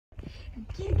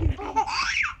Get it.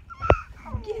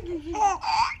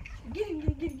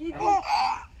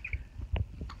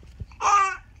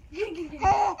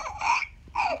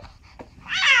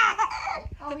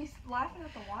 Oh, he's laughing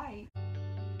at the white.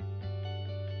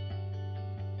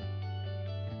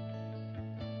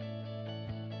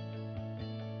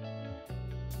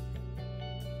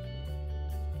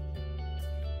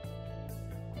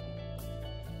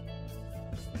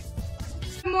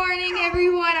 Good morning,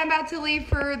 everyone. I'm about to leave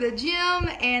for the gym,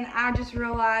 and I just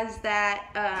realized that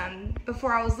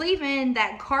before I was leaving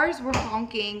that cars were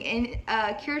honking, and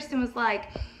Kirsten was like,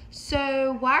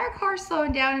 so why are cars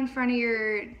slowing down in front of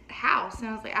your house? And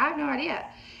I was like, I have no idea.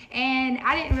 And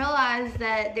I didn't realize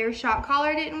that their shock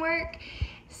collar didn't work.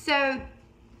 So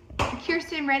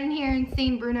Kirsten ran in here and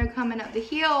seen Bruno coming up the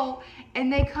hill,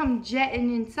 and they come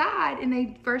jetting inside, and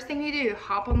they first thing they do,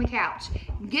 hop on the couch.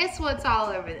 Guess what's all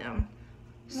over them?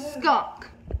 Skunk.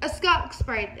 A skunk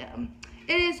sprayed them.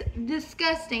 It is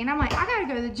disgusting. I'm like, I gotta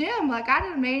go to the gym. Like, I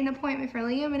done made an appointment for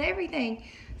Liam and everything.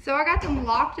 So I got them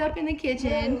locked up in the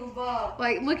kitchen.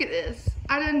 Like, look at this.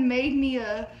 I done made me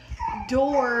a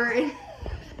door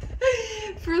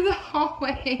for the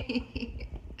hallway.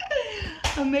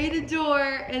 I made a door,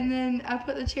 and then I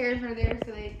put the chairs right there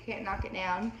so they can't knock it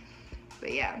down.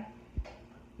 But yeah,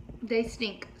 they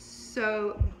stink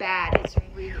so bad. It's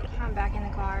really. I'm back in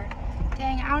the car.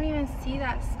 Dang, I don't even see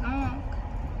that skunk.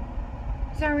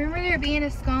 So I remember there being a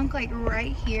skunk like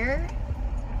right here.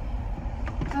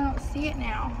 I don't see it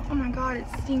now. Oh my god, it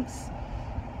stinks.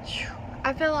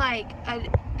 I feel like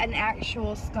an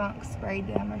actual skunk sprayed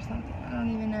them or something. I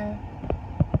don't even know.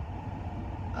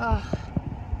 Ugh.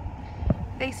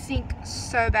 They stink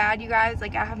so bad, you guys.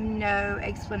 Like, I have no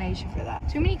explanation for that.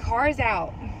 Too many cars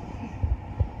out.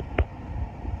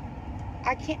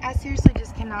 I seriously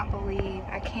just cannot believe,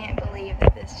 I can't believe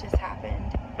that this just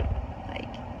happened.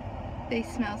 Like, they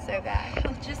smell so bad.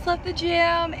 I just left the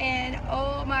gym, and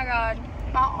oh my god,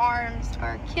 my arms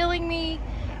are killing me.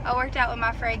 I worked out with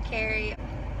my friend Carrie.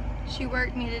 She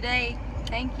worked me today.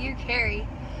 Thank you, Carrie.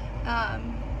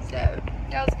 So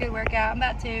that was a good workout. I'm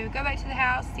about to go back to the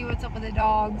house, see what's up with the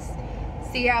dogs,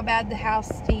 see how bad the house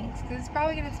stinks, because it's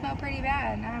probably gonna smell pretty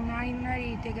bad. And I'm not even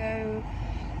ready to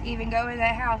even go in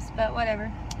that house, but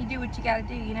whatever. You do what you gotta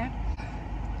do, you know?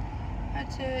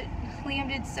 That's it. Liam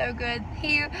did so good.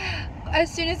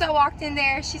 As soon as I walked in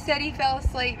there, she said he fell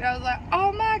asleep. I was like,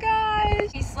 oh my gosh.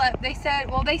 He slept. They said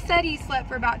he slept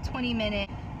for about 20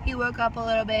 minutes. He woke up a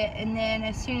little bit, and then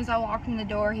as soon as I walked in the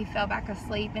door, he fell back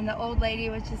asleep, and the old lady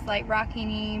was just like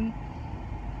rocking him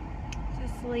to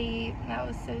sleep. That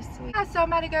was so sweet. So I'm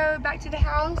about to go back to the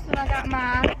house, and I got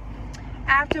my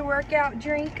after workout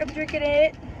drink. I'm drinking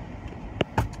it.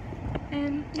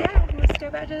 And yeah, let's go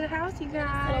back to the house, you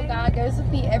guys. Little guy goes with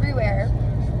me everywhere.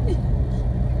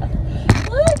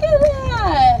 Look at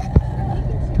that!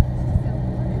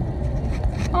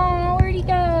 Oh, where'd he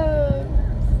go?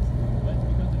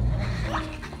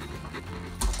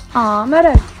 Aw,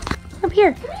 Meta. Up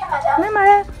here. Come here,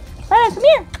 Meta. Meta, come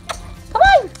here. Come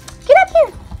on. Get up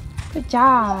here. Good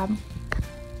job.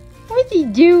 What's he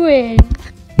doing?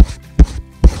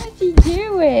 What's he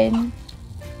doing?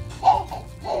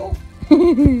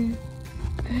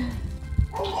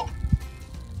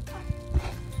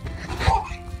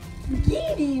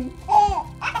 Get him!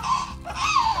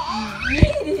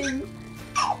 Get him!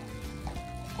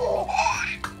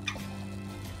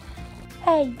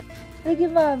 Hey, look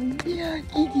at mommy.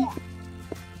 Kitty.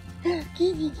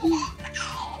 Kitty, kitty.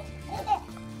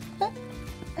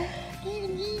 Get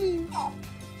him.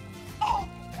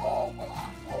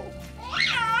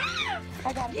 I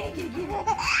got it. Get it.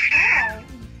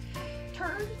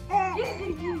 Turn. Get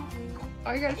it.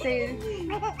 All you gotta say is what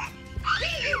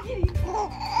in the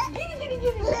world?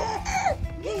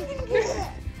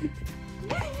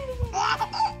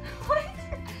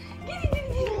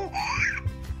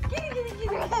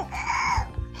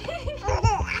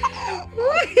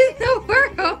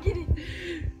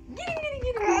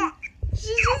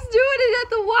 She's just doing it at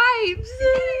the wipes.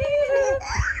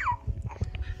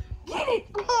 Get it.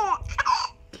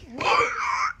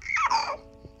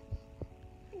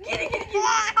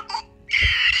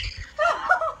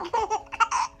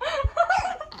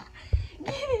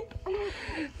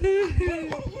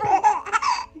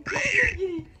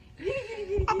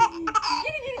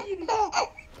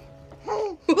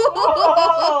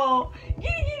 Whoa!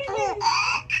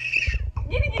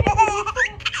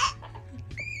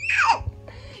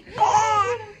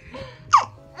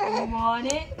 You want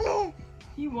it?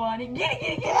 You want it? Get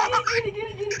it.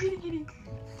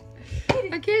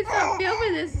 I can't stop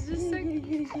filming this. It's just so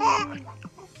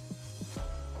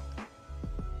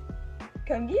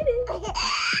Come get it. Come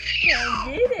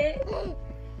get it.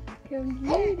 Come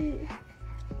get it.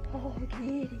 Oh, get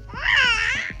it.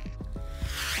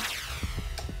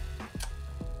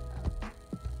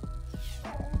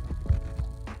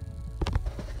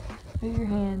 Move your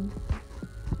hand.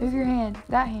 Move your hand.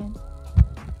 That hand.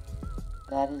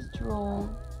 That is droll.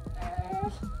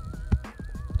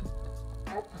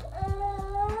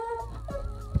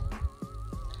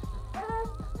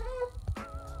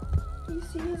 Do you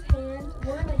see his hands?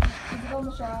 Where are they? Is it on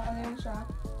the straw? Are they on the straw?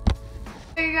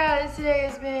 Hey guys, today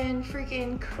has been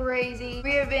freaking crazy.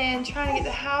 We have been trying to get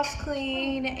the house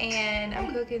clean and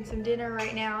I'm cooking some dinner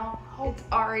right now. It's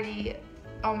already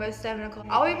almost 7 o'clock.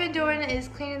 All we've been doing is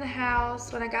cleaning the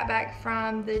house. When I got back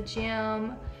from the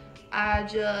gym, I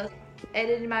just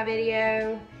edited my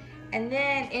video and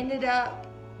then ended up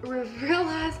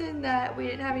realizing that we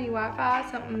didn't have any Wi-Fi.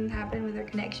 Something happened with our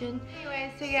connection.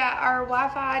 Anyway, so yeah, our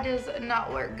Wi-Fi does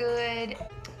not work good.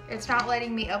 It's not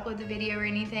letting me upload the video or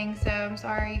anything, so I'm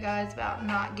sorry you guys about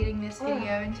not getting this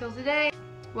video until today.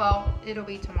 Well, it'll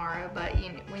be tomorrow, but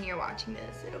you know, when you're watching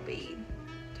this, it'll be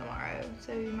tomorrow,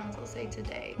 so you might as well say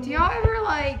today. Do y'all ever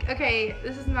like, okay,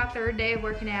 this is my 3rd day of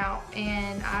working out,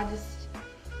 and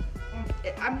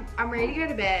I'm ready to go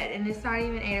to bed, and it's not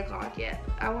even 8 o'clock yet.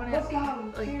 I want to, Let's go.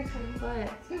 like, Seriously. what?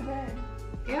 Let's go to bed.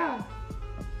 Yeah,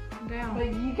 I'm down. But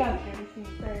you gotta go to sleep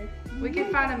first. We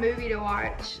could find a movie to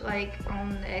watch, like,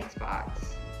 on the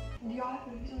Xbox. Do y'all have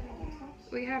movies on your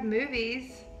Xbox? We have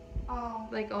movies, Oh.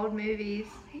 like old movies.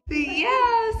 But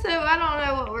yeah, so I don't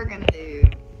know what we're gonna do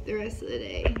the rest of the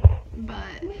day.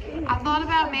 But I thought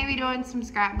about maybe doing some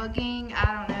scrapbooking.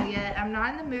 I don't know yet. I'm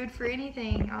not in the mood for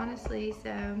anything, honestly,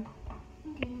 so.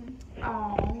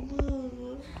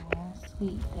 Oh,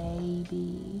 sweet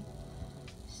baby.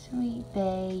 Sweet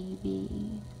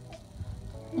baby.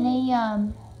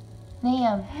 Liam.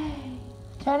 Liam.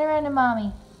 Turn around to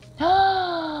mommy.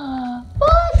 Mommy!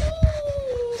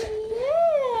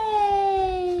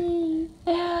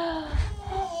 Hey!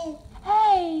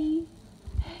 Hey!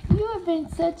 You have been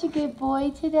such a good boy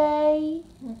today.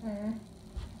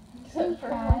 Except for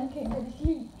when you can't go to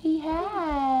sleep. He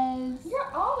has.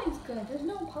 You're always good. There's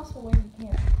no possible way you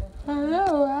can't. I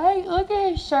know, right? Look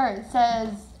at his shirt. It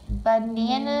says,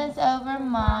 bananas over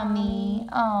mommy.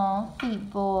 Aw, sweet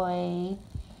boy.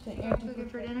 Cooking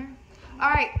for dinner?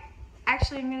 Alright,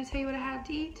 actually I'm going to tell you what I had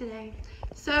to eat today.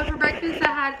 So for breakfast I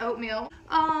had oatmeal.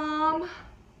 I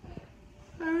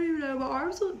don't even know, my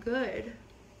arms look good.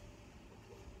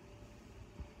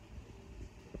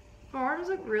 My arms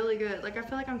look really good. Like, I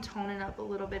feel like I'm toning up a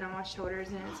little bit on my shoulders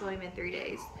and it's only been 3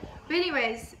 days. But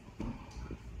anyways,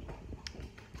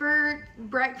 for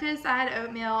breakfast I had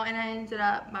oatmeal and I ended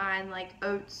up buying like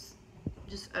oats,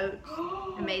 just oats,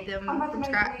 and made them from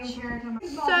scratch.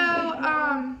 So,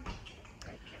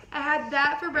 I had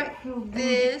that for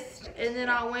breakfast and then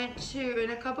I went to,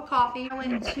 and a cup of coffee. I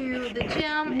went to the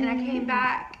gym and I came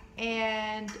back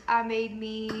and I made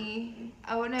me,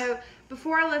 oh no,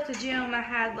 before I left the gym I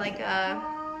had like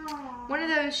one of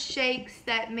those shakes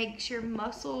that makes your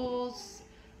muscles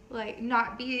like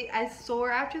not be as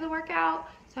sore after the workout.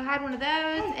 So I had one of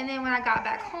those, and then when I got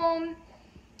back home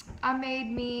I made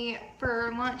me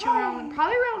for lunch around,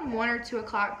 probably around 1 or 2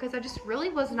 o'clock because I just really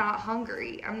was not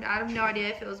hungry. I have no idea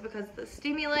if it was because of the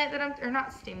stimulant that or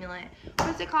not stimulant,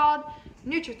 what's it called?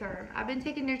 Nutritherm. I've been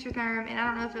taking Nutritherm and I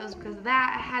don't know if it was because of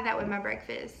that. I had that with my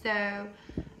breakfast, so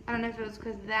I don't know if it was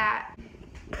because of that.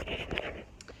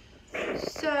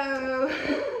 So,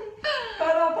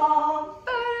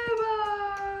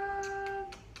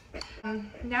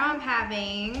 now I'm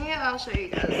having, I'll show you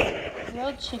guys,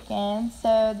 grilled chicken.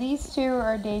 So these two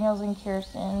are Daniel's and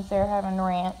Kirsten's. They're having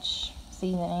ranch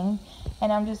seasoning.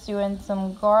 And I'm just doing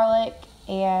some garlic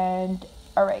and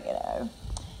oregano.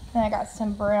 And I got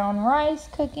some brown rice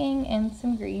cooking and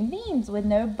some green beans with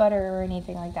no butter or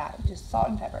anything like that. Just salt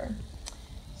and pepper.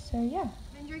 So yeah.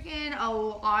 I've been drinking a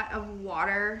lot of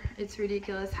water. It's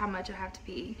ridiculous how much I have to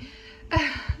pee.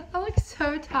 I look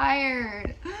so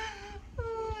tired.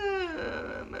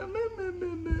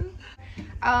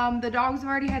 The dogs have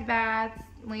already had baths.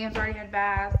 Liam's already had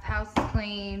baths. The house is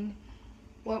clean.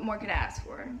 What more could I ask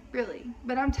for? Really.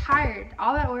 But I'm tired.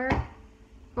 All that work,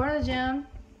 going to the gym,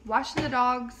 washing the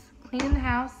dogs, cleaning the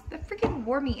house, that freaking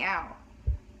wore me out.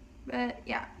 But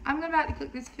yeah, I'm about to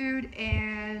cook this food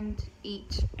and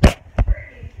eat.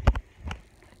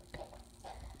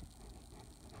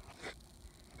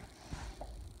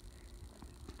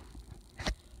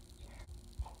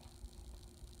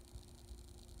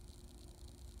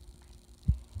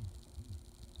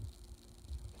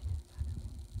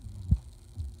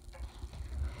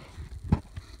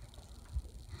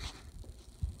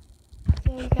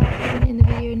 So we got one in the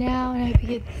video now, and I hope you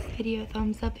give this video a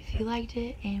thumbs up if you liked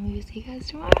it, and we will see you guys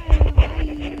tomorrow.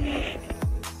 Bye.